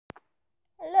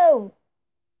Hello,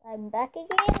 I'm back again,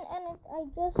 and I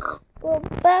just go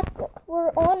back. We're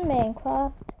on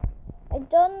Minecraft. I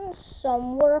done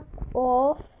some work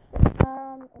off.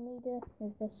 I need to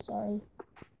move this. Sorry,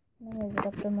 let me move it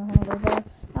up to my handle there.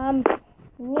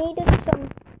 Needed some.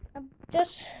 I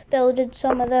just builded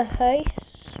some of the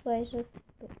house. Why is it?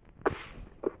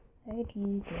 How do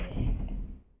you do it?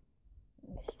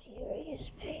 Mysterious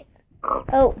pig.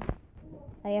 Oh,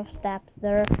 I have steps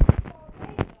there.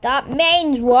 That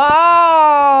means war!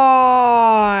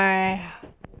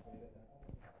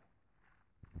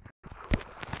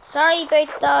 Sorry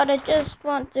about that, I just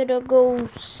wanted to go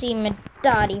see my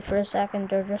daddy for a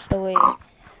second, or just away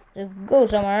to go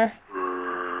somewhere.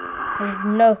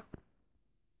 No.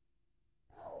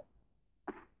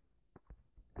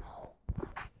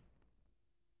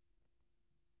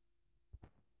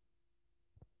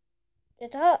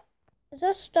 Is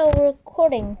this still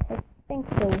recording? I think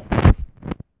so.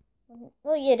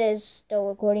 Oh, yeah, it is still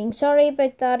recording. Sorry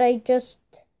about that, I just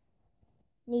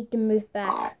need to move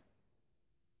back.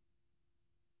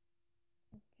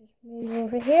 Just move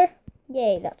over here.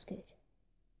 Yay, that's good.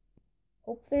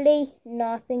 Hopefully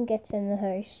nothing gets in the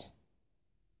house.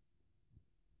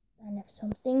 And if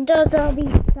something does, I'll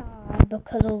be sad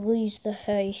because I'll lose the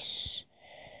house.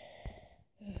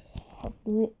 I'll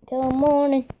do it till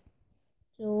morning.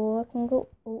 So I can go.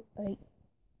 Oh, right.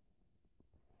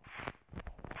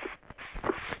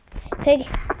 Pig,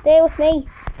 stay with me.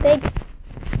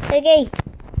 Piggy.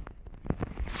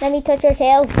 Let me touch your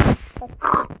tail.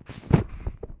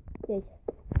 Good.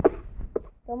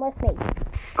 Come with me.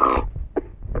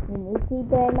 You need to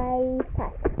be my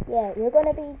pet. Yeah, you're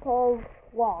gonna be called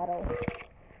Waddle.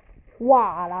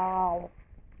 Waddle.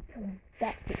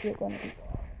 That's what you're gonna be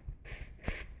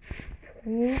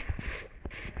called.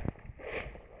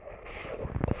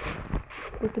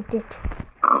 Look at it.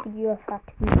 Look at your fat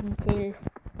detail.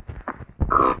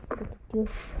 Look at you.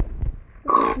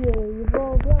 Look at you. You've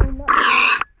all grown up.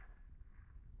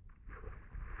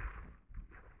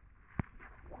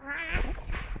 What?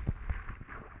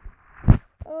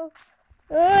 Oh,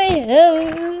 I have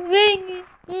a ring.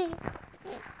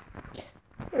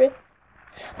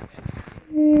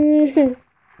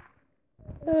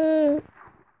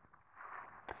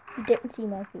 You didn't see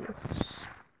my face.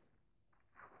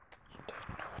 You did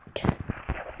not.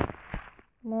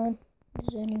 Come on.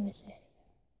 Is anything?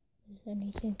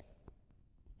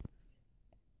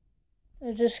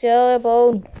 There's a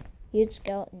skeleton. Huge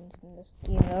skeletons in this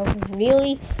game.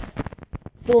 Really?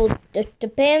 Well, it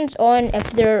depends on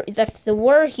if they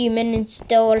were human and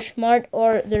still are smart,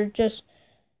 or they're just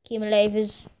came alive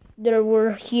as they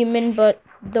were human but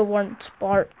they weren't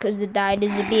smart because they died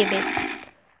as a baby.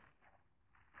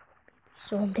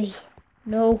 Zombie.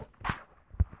 No.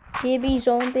 Baby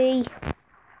zombie.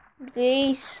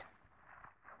 Please.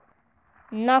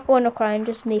 I'm not going to cry, I'm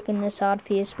just making a sad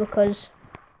face because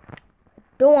I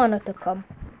don't want it to come.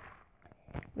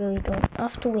 Really don't. I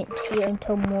have to wait here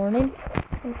until morning.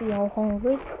 I'll be all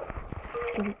hungry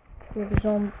for the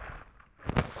zombie.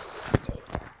 I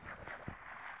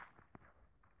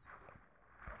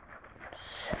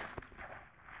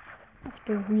have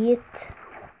to wait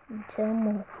until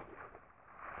morning.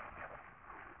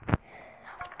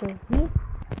 Wait.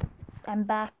 I'm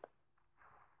back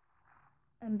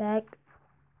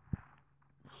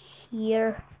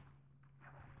here.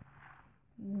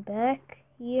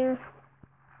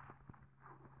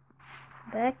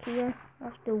 I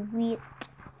have to wait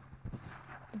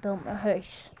to build my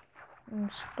house. I'm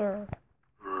scared.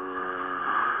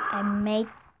 I might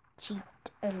cheat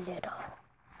a little.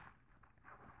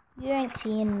 You ain't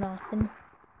seeing nothing.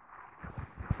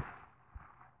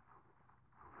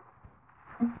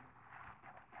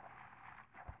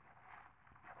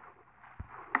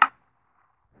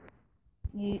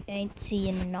 You ain't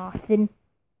seeing nothing.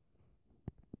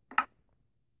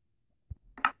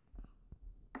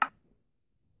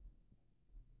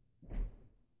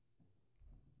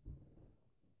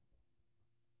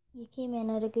 You came in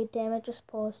at a good time. I just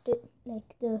paused it,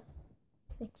 like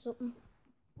something.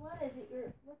 What is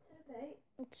it? What's it about?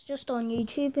 It's just on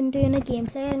YouTube and doing a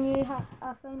gameplay, and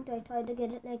I found out how to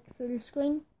get it like full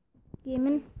screen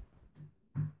gaming.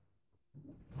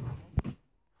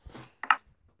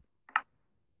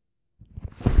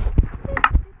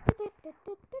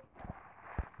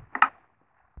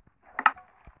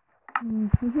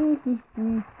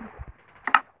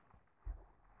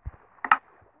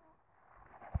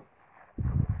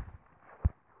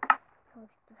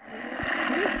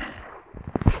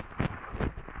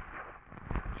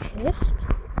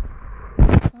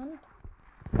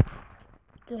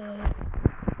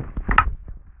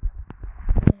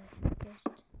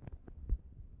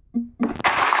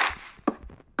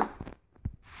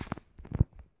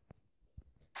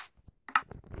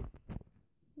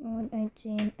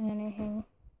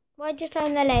 I just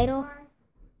turned the light off.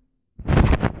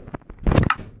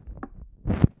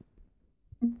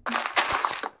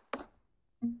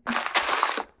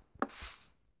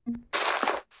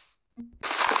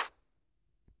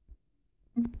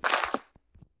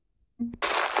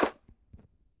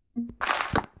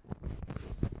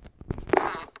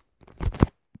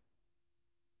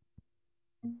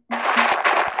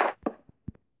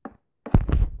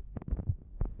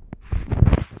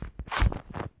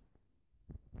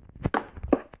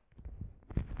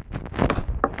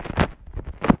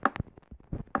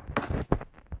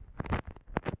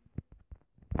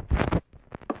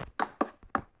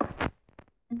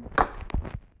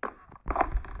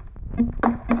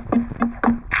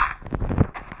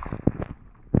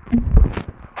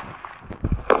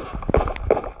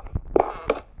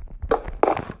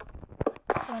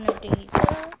 Gonna do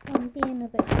that. I'm being a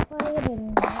bit quiet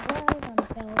and loud. I'm gonna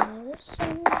follow this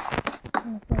in.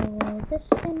 I'm gonna follow this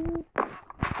in.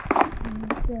 I'm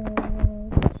gonna follow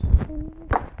this in.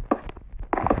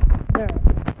 There.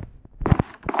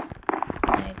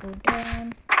 I go down.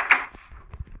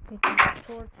 Get the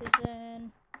torches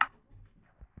in.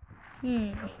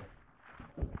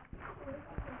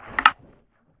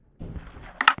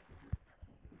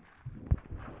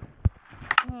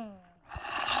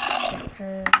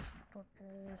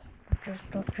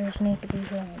 Torches need to be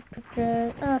joined.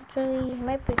 Torches, actually,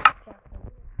 might be careful.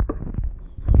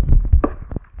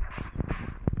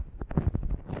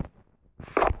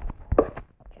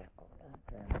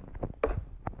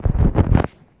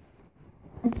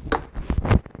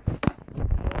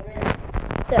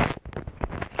 There.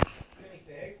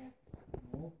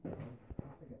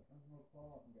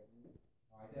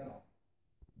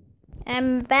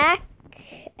 I'm back.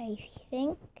 I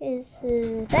think is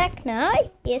back now.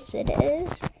 Yes, it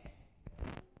is.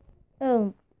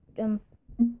 Oh, no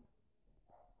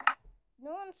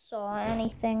one saw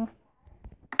anything.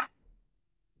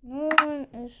 No one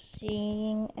is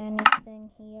seeing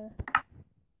anything here.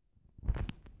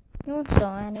 No one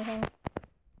saw anything.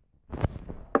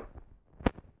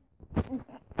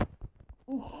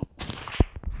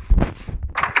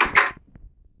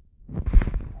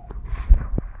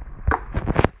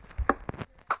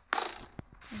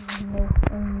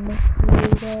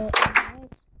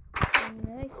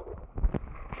 Nice.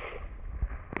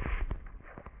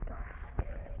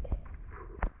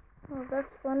 Oh,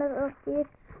 that's one of the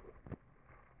updates.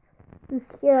 You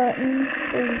can't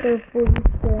the full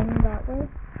screen that way.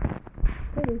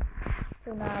 Pretty. So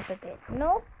navigate.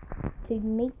 No. To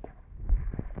meet.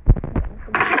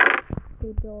 To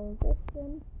do this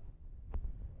in.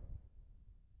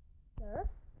 There.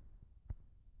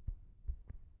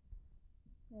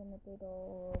 I'm gonna put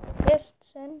all the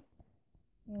tests in.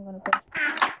 I'm gonna press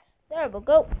next. There we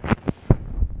go.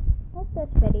 Hope this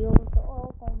video is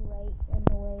all gone right in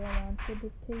the way I wanted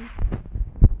it to.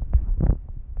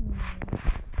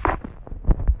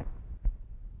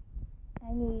 I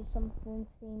knew something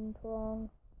seemed wrong.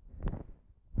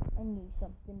 I knew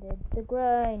something did the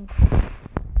grind.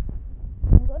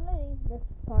 I'm gonna leave this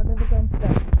part of the grind.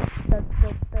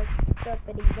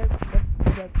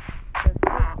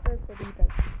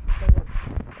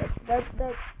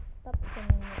 Stop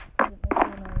singing it.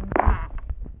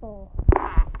 Oh.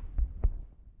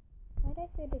 Why'd I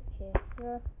do the chest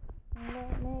there?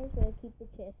 May as well keep the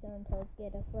chest there until I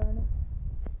get a furnace.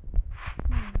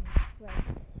 Right.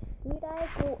 Should I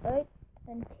go out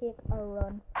and take a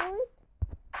run for it?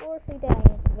 Or should I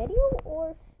end the video?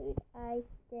 Or should I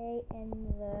stay in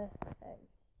the house?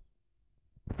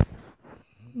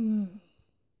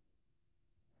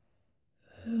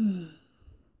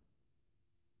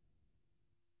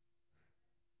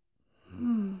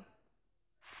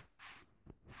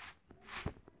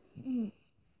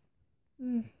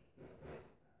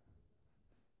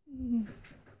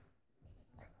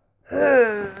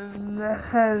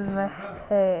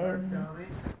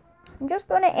 I'm just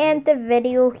gonna end the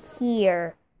video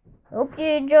here. Hope you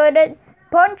enjoyed it.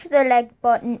 Punch the like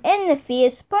button in the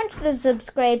face, punch the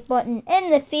subscribe button in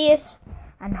the face,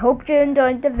 and hope you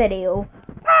enjoyed the video.